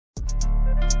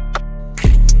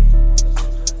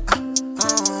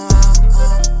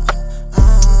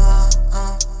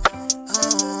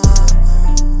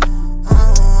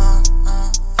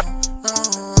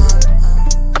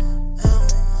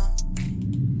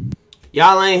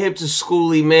Y'all ain't hip to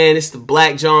Skooly, man. It's the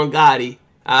Black John Gotti,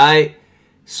 alright?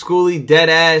 Skooly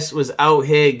deadass was out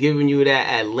here giving you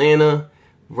that Atlanta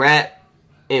rap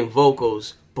and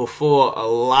vocals before a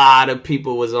lot of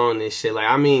people was on this shit. Like,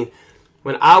 I mean,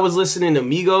 when I was listening to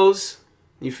Migos,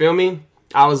 you feel me?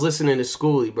 I was listening to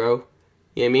Skooly, bro.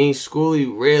 You know what I mean? Skooly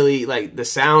really, like, the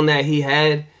sound that he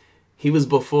had, he was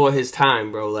before his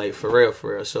time, bro. Like, for real,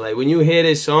 for real. So, like, when you hear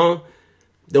this song,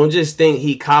 don't just think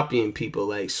he copying people.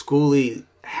 Like, Skooly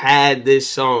had this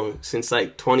song since,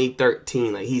 like,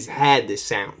 2013. Like, he's had this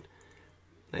sound.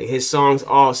 Like, his songs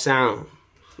all sound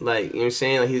like, you know what I'm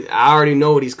saying? Like, I already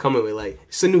know what he's coming with. Like,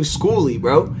 it's a new Skooly,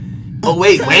 bro. Oh,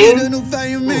 wait, Wayne?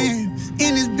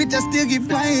 In this bitch, I still get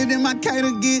flyer than my kite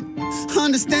get.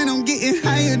 Understand I'm getting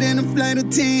higher than a flight of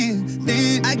 10.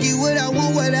 Then I get what I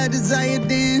want, what I desire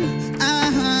then.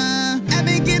 I've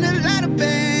been getting a lot of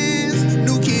bands.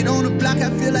 New kid on the block, I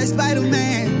feel like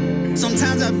Spider-Man.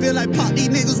 Sometimes I feel like Pop, these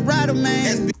niggas rider,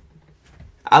 man.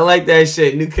 I like that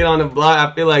shit. New kid on the block,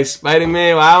 I feel like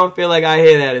Spider-Man. Well, I don't feel like I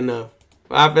hear that enough.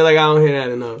 I feel like I don't hear that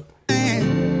enough.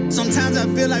 Sometimes I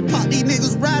feel like Pop, these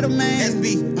niggas rider, man.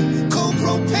 SB.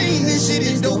 Propane, this shit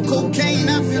is dope cocaine.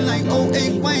 I feel like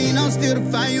 08 Wayne, I'm still the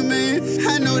fireman.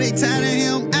 I know they tired of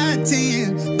him. I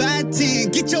 10 by 10.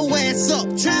 Get your ass up.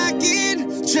 Try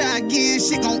again,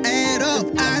 shit gon' add up.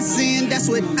 I sin, that's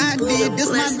what I did. This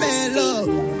my bad luck.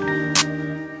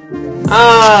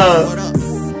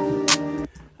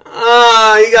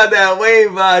 He got that Wayne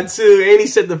vibe too. And he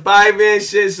said the 5-man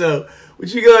shit, so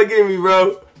what you gonna give me,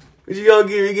 bro? What you gonna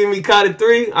give me? Give me Carter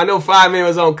 3? I know 5-man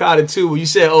was on Carter 2, but you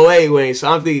said 08 Wayne, so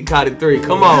I'm thinking Carter 3.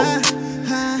 Come on. I'm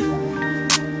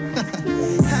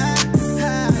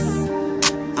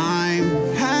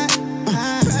hot.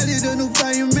 Probably the new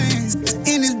fireman.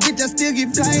 In this bitch, I still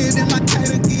get flyer than my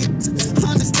kite get.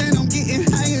 Understand I'm getting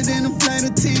higher than a flight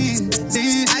of 10.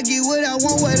 Then I get what I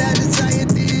want, what I desire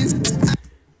then.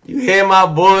 You hear my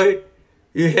boy?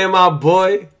 You hear my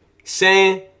boy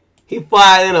saying he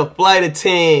fly in a flight of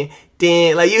 10.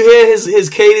 Then, like, you hear his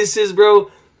cadences,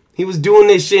 bro? He was doing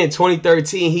this shit in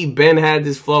 2013. He been had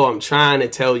this flow. I'm trying to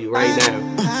tell you right now.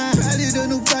 Probably the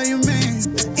new fireman.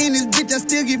 In this bitch, I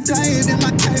still get flyer than my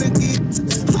kite get.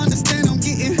 Understand I'm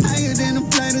getting higher than a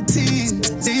flight of 10.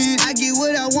 Then I get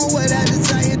what I want, what I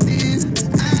desire then.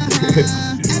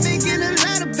 I've been getting a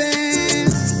lot of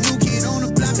bands. New kid on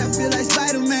the block, I feel like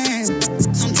Spider-Man.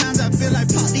 Sometimes I feel like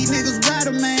Pop, these niggas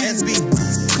rider, man. SB.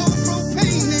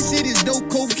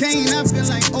 Cocaine, I feel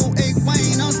like 08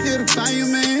 Wayne, I'm still the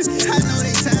fireman. I know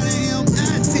they tired of him.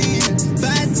 I 10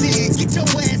 by 10. Get your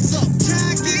ass up.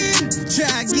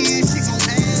 Try again, shit gon'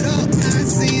 add up. I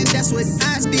sin, that's what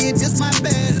I did, just my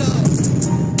bad luck.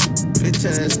 Bitch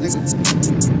ass nigga.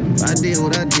 I did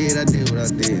what I did, nigga.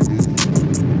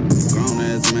 Grown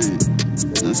ass man.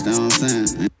 Understand what I'm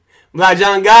saying? Black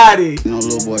John Gotti. You know,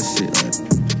 little boy shit like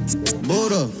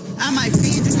Buddha. I might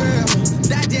feed the girl.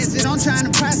 Digest it, I'm trying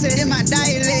to process in my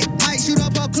dialect. Might shoot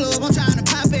up a club, I'm trying to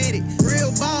pop at it. Real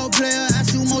ball player, I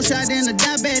shoot more shot than a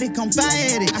diabetic. I'm fire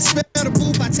at it. I spell the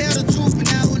booth, I tell the truth, and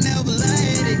I will never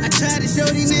lie at it. I try to show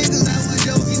these niggas I was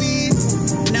joking in.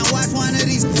 Now watch one of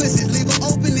these pussies leave an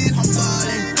opening. I'm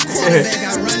falling. Quarterback,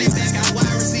 I run it back, I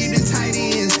wide receive and tight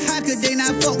ends. How could they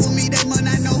not fuck with me? They must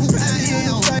not know who I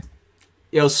am.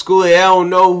 Yo, Skooly, I don't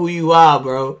know who you are,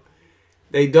 bro.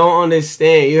 They don't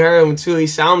understand. You heard him too. He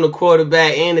said I'm the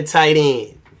quarterback and the tight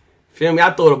end. Feel me?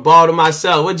 I throw the ball to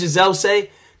myself. What Giselle say?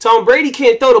 Tom Brady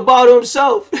can't throw the ball to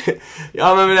himself.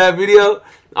 Y'all remember that video?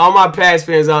 All my Pats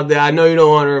fans out there, I know you don't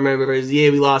want to remember, but yeah,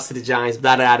 we lost to the Giants.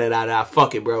 Blah, blah, blah, blah, blah.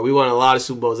 Fuck it, bro. We won a lot of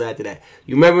Super Bowls after that.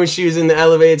 You remember when she was in the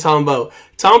elevator talking about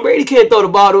Tom Brady can't throw the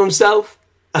ball to himself?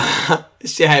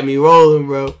 This shit had me rolling,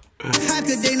 bro. How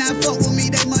could they not fuck with me?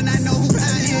 They must not know who I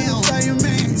am.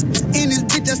 Fireman. In this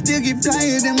bitch, I still get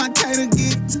flyer than my kite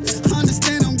get.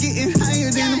 Understand I'm getting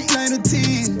higher than a flight of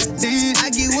 10. Then I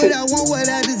get what I want, what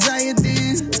I desire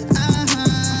then.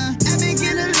 I've been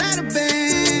getting a lot of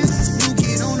bands. New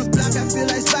kid on the block, I feel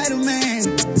like Spider-Man.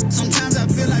 Sometimes I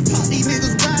feel like Pop, these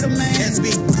niggas rider, man.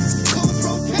 SB. Cold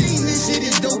propane, this shit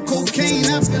is dope cocaine.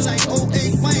 I feel like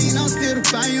 08 Wayne, I'm still the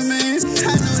fireman.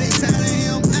 I know they tired of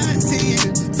him. I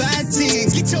 10 by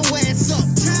 10. Get your ass up.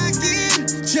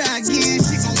 Try again,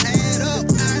 shit gon' add up.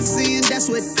 I sin, that's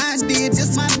what I did,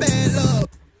 just my bad luck.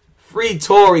 Free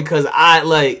Tory, cause I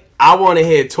want to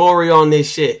hear Tory on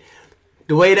this shit.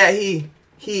 The way that he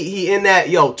in that,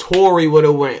 yo, Tory would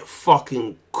have went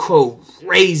fucking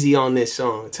crazy on this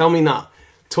song. Tell me not.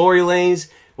 Tory Lanez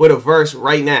with a verse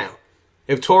right now.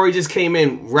 If Tory just came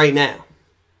in right now,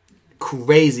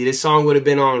 crazy. This song would have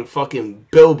been on fucking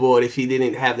Billboard if he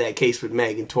didn't have that case with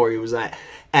Meg and Tory was at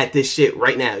this shit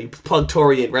right now. You plug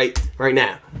Tory in right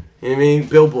now. You know what I mean?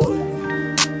 Billboard.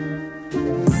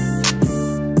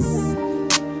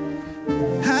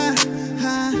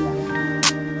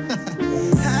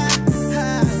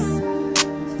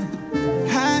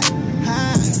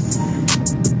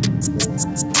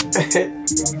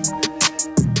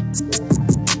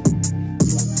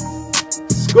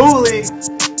 Skooly.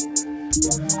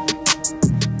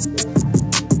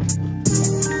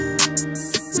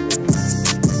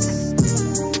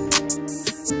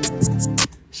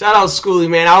 Shout out Skooly,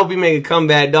 man. I hope you make a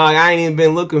comeback, dog. I ain't even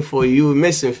been looking for you. You were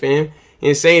missing, fam. You know what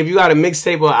I'm saying? If you got a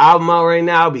mixtape or an album out right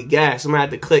now, I'll be gassed. I'm gonna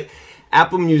have to click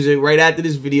Apple Music right after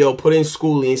this video, put in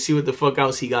Skooly, and see what the fuck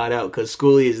else he got out, because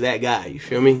Skooly is that guy. You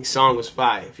feel me? Song was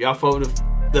fire. If y'all fuck with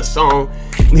the song,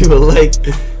 leave a like.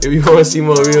 If you want to see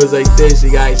more videos like this,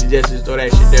 you guys suggestions, throw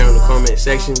that shit down in the comment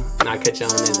section, and I'll catch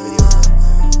y'all in the next video.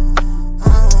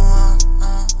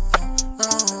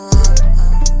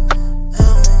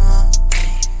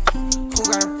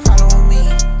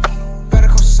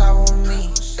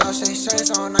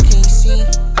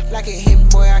 Like a hit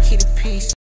boy, I keep the peace.